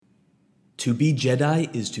To be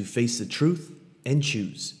Jedi is to face the truth and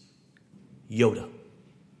choose. Yoda.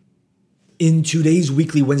 In today's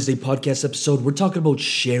weekly Wednesday podcast episode, we're talking about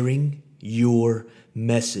sharing your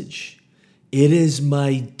message. It is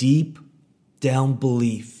my deep down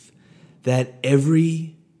belief that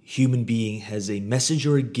every human being has a message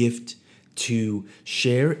or a gift to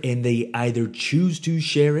share, and they either choose to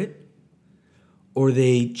share it or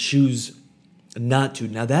they choose not to.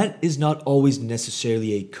 Now, that is not always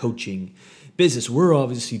necessarily a coaching business. We're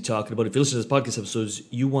obviously talking about, if you listen to this podcast episodes,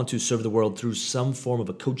 you want to serve the world through some form of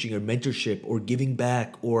a coaching or mentorship or giving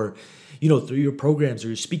back, or, through your programs or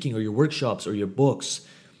your speaking or your workshops or your books.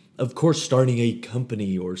 Of course, starting a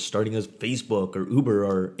company or starting a Facebook or Uber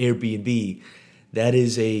or Airbnb, that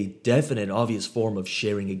is a definite, obvious form of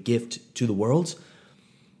sharing a gift to the world.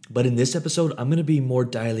 But in this episode, I'm going to be more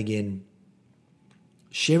dialing in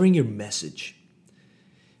sharing your message.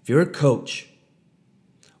 If you're a coach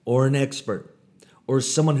or an expert or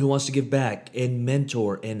someone who wants to give back and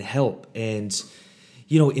mentor and help and,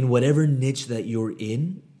 in whatever niche that you're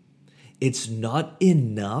in, it's not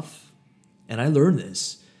enough. And I learned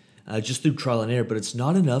this just through trial and error, but it's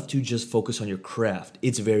not enough to just focus on your craft.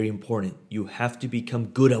 It's very important. You have to become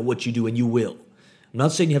good at what you do, and you will. I'm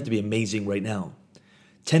not saying you have to be amazing right now.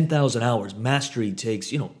 10,000 hours. Mastery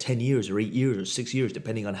takes, 10 years or 8 years or 6 years,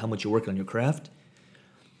 depending on how much you're working on your craft.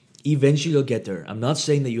 Eventually you'll get there. I'm not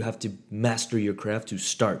saying that you have to master your craft to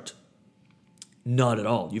start. Not at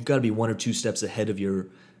all. You've got to be 1 or 2 steps ahead of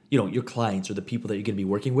your clients or the people that you're going to be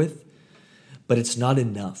working with. But it's not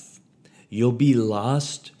enough. You'll be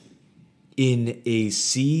lost in a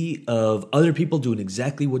sea of other people doing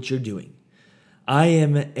exactly what you're doing.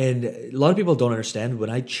 And a lot of people don't understand,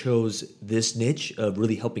 when I chose this niche of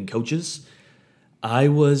really helping coaches, I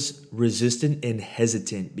was resistant and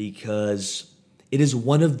hesitant because it is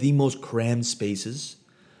one of the most crammed spaces.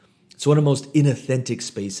 It's one of the most inauthentic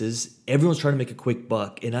spaces. Everyone's trying to make a quick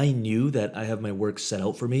buck, and I knew that I have my work set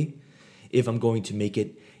out for me if I'm going to make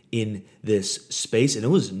it in this space. And it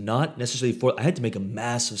was not necessarily I had to make a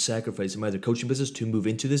massive sacrifice in my other coaching business to move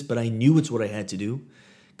into this, but I knew it's what I had to do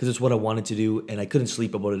because it's what I wanted to do, and I couldn't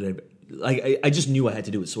sleep about it. I just knew I had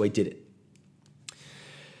to do it, so I did it.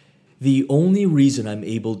 The only reason I'm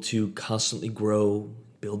able to constantly grow,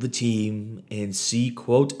 build the team, and see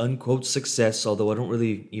quote-unquote success, although I don't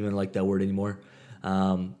really even like that word anymore,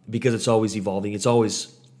 because it's always evolving.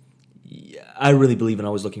 I really believe in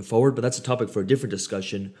always looking forward, but that's a topic for a different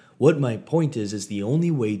discussion. What my point is the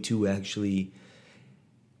only way to actually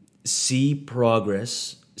see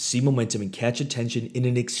progress, see momentum, and catch attention in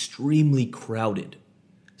an extremely crowded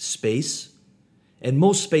space, and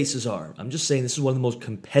most spaces are. I'm just saying this is one of the most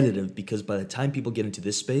competitive, because by the time people get into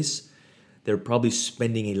this space, they're probably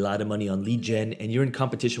spending a lot of money on lead gen, and you're in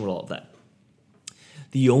competition with all of that.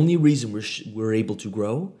 The only reason we're able to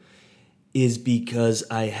grow is because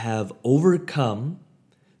I have overcome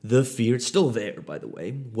the fear. It's still there, by the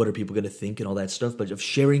way. What are people going to think and all that stuff, but of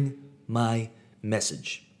sharing my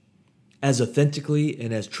message as authentically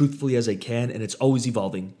and as truthfully as I can, and it's always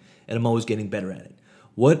evolving, and I'm always getting better at it.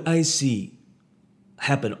 What I see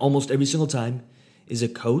happen almost every single time is a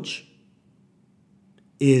coach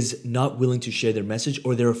is not willing to share their message,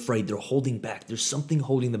 or they're afraid, they're holding back. There's something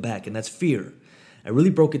holding them back, and that's fear. I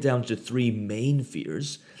really broke it down to 3 main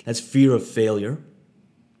fears. That's fear of failure,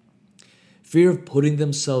 fear of putting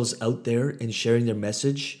themselves out there and sharing their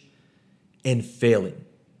message and failing.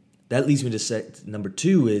 That leads me to number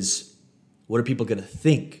 2 is, what are people going to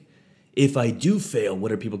think? If I do fail,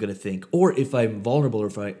 what are people going to think? Or if I'm vulnerable, or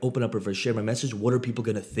if I open up, or if I share my message, what are people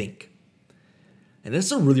going to think? And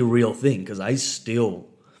that's a really real thing, because I still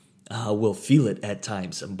will feel it at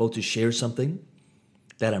times. I'm about to share something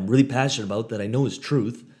that I'm really passionate about, that I know is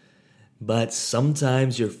truth, but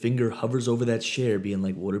sometimes your finger hovers over that share, being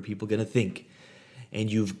like, what are people going to think? And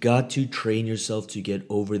you've got to train yourself to get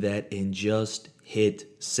over that and just hit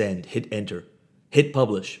send, hit enter, hit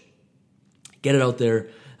publish. Get it out there.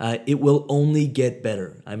 It will only get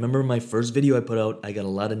better. I remember my first video I put out, I got a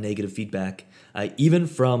lot of negative feedback, even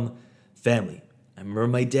from family. I remember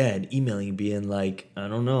my dad emailing, being like, I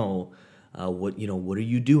don't know, what are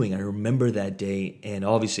you doing? I remember that day, and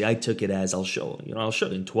obviously I took it as, I'll show you.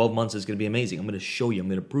 In 12 months it's going to be amazing. I'm going to show you. I'm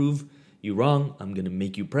going to prove you wrong. I'm going to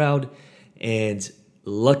make you proud. And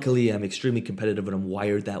luckily, I'm extremely competitive, and I'm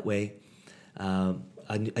wired that way.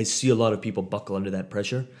 I see a lot of people buckle under that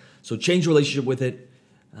pressure. So change your relationship with it,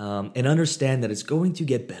 and understand that it's going to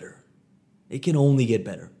get better. It can only get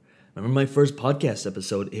better. I remember my first podcast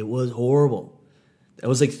episode. It was horrible. It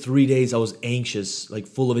was like 3 days I was anxious, like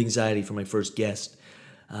full of anxiety for my first guest.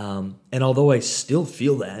 And although I still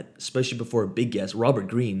feel that, especially before a big guest, Robert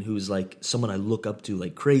Greene, who's like someone I look up to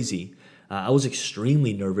like crazy, I was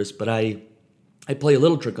extremely nervous, but I play a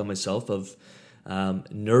little trick on myself of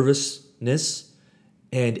nervousness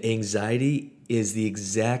and anxiety is the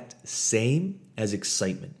exact same as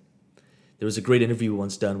excitement. There was a great interview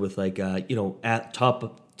once done with at top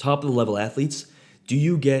of the level athletes. Do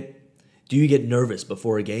you get nervous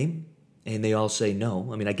before a game? And they all say no.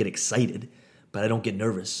 I mean, I get excited, but I don't get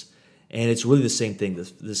nervous. And it's really the same thing,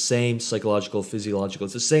 the same psychological, physiological.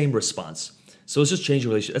 It's the same response. So it's just changing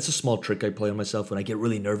relationship. That's a small trick I play on myself when I get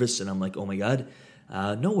really nervous and I'm like, oh my God.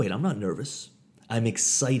 No, wait, I'm not nervous. I'm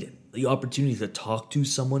excited. The opportunity to talk to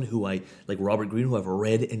someone who like Robert Greene, who I've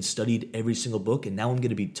read and studied every single book, and now I'm going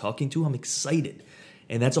to be talking to, I'm excited.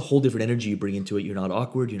 And that's a whole different energy you bring into it. You're not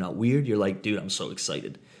awkward. You're not weird. You're like, dude, I'm so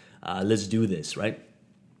excited. Let's do this, right?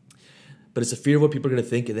 But it's a fear of what people are going to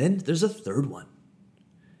think. And then there's a third one.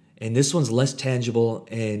 And this one's less tangible,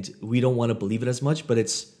 and we don't want to believe it as much, but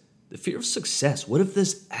it's the fear of success. What if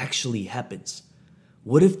this actually happens?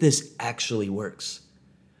 What if this actually works?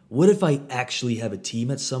 What if I actually have a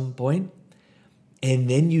team at some point? And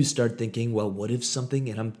then you start thinking, well, what if something,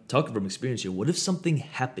 and I'm talking from experience here, what if something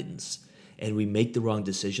happens and we make the wrong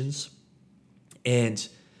decisions and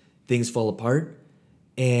things fall apart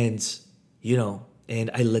and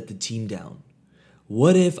I let the team down?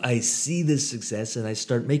 What if I see this success and I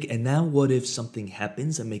start making, and now what if something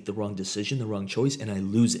happens, I make the wrong decision, the wrong choice, and I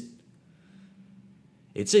lose it?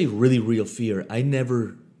 It's a really real fear. I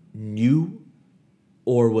never knew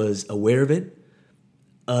or was aware of it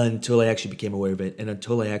until I actually became aware of it, and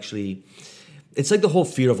until it's like the whole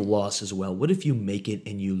fear of loss as well. What if you make it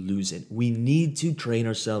and you lose it? We need to train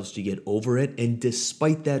ourselves to get over it, and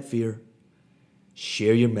despite that fear,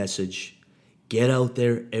 share your message. Get out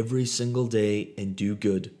there every single day and do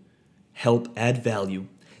good. Help, add value.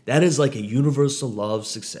 That is like a universal law of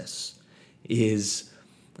success, is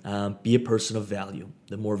be a person of value.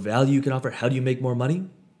 The more value you can offer, how do you make more money?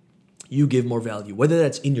 You give more value. Whether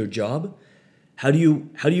that's in your job, how do you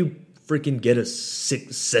freaking get a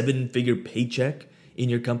 6-7 figure paycheck in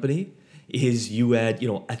your company? Is you add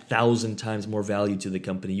 1,000 times more value to the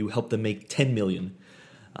company. You help them make 10 million.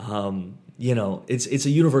 It's a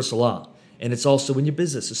universal law. And it's also in your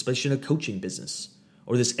business, especially in a coaching business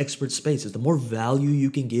or this expert space. Is the more value you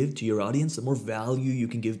can give to your audience, the more value you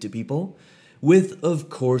can give to people. With, of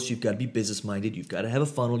course, you've got to be business-minded. You've got to have a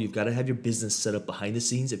funnel. You've got to have your business set up behind the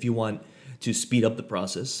scenes if you want to speed up the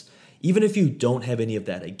process. Even if you don't have any of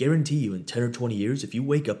that, I guarantee you in 10 or 20 years, if you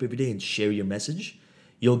wake up every day and share your message,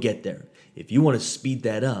 you'll get there. If you want to speed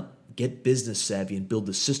that up, get business savvy and build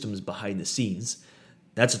the systems behind the scenes.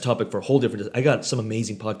 That's a topic for a whole different. I got some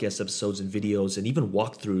amazing podcast episodes and videos and even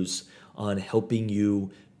walkthroughs on helping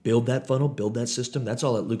you build that funnel, build that system. That's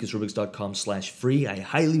all at lucasrubiks.com/free. I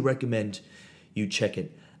highly recommend you check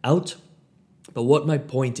it out. But what my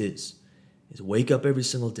point is wake up every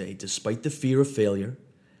single day, despite the fear of failure,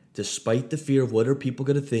 despite the fear of what are people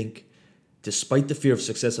going to think, despite the fear of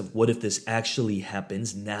success of what if this actually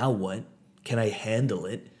happens, now what? Can I handle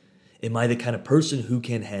it? Am I the kind of person who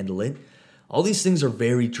can handle it? All these things are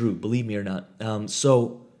very true, believe me or not.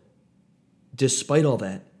 So despite all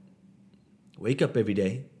that, wake up every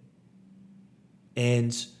day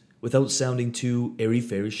and without sounding too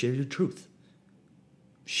airy-fairy, share your truth.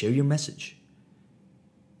 Share your message.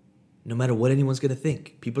 No matter what anyone's going to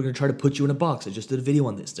think. People are going to try to put you in a box. I just did a video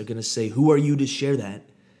on this. They're going to say, who are you to share that?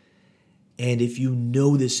 And if you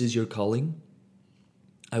know this is your calling,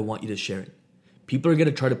 I want you to share it. People are going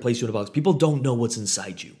to try to place you in a box. People don't know what's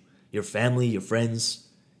inside you. Your family, your friends,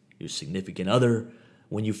 your significant other.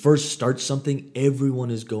 When you first start something, everyone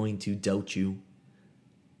is going to doubt you.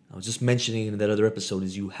 I was just mentioning in that other episode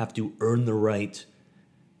is you have to earn the right.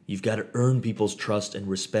 You've got to earn people's trust and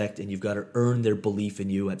respect, and you've got to earn their belief in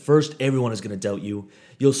you. At first, everyone is going to doubt you.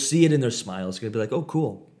 You'll see it in their smiles. It's going to be like, oh,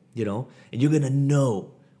 cool, and you're going to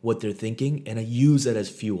know what they're thinking, and I use that as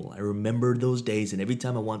fuel. I remember those days, and every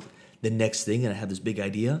time I want the next thing and I have this big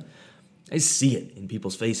idea, I see it in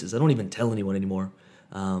people's faces. I don't even tell anyone anymore,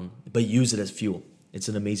 but use it as fuel. It's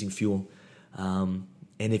an amazing fuel. And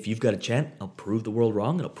if you've got a chant, I'll prove the world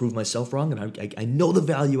wrong, and I'll prove myself wrong, and I know the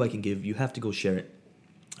value I can give. You have to go share it.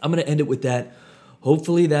 I'm going to end it with that.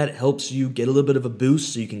 Hopefully that helps you get a little bit of a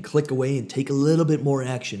boost so you can click away and take a little bit more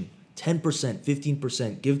action. 10%,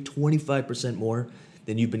 15%, give 25% more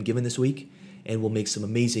than you've been given this week, and we'll make some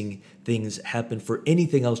amazing things happen. For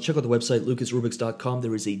anything else, check out the website, lucasrubiks.com.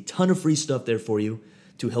 There is a ton of free stuff there for you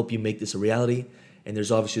to help you make this a reality. And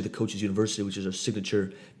there's obviously the Coaches University, which is our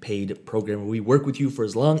signature paid program where we work with you for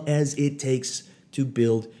as long as it takes to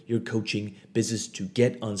build your coaching business, to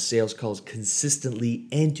get on sales calls consistently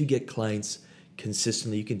and to get clients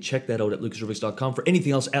consistently. You can check that out at lucasrubix.com. For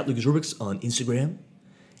anything else, at lucasrubix on Instagram.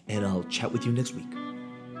 And I'll chat with you next week.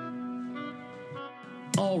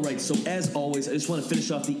 All right, so as always, I just want to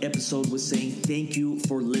finish off the episode with saying thank you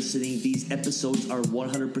for listening. These episodes are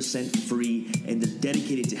 100% free, and they're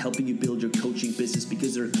dedicated to helping you build your coaching business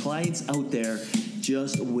because there are clients out there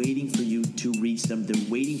just waiting for you to reach them. They're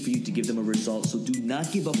waiting for you to give them a result. So do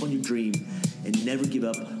not give up on your dream and never give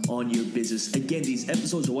up on your business. Again, these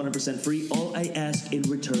episodes are 100% free. All I ask in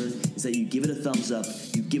return is that you give it a thumbs up,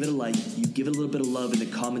 you give it a like, you give it a little bit of love in the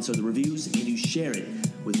comments or the reviews, and you share it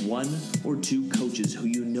with 1 or 2 coaches who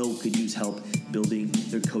you know could use help building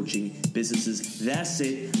their coaching businesses. That's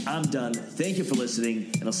it. I'm done. Thank you for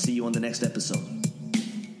listening, and I'll see you on the next episode.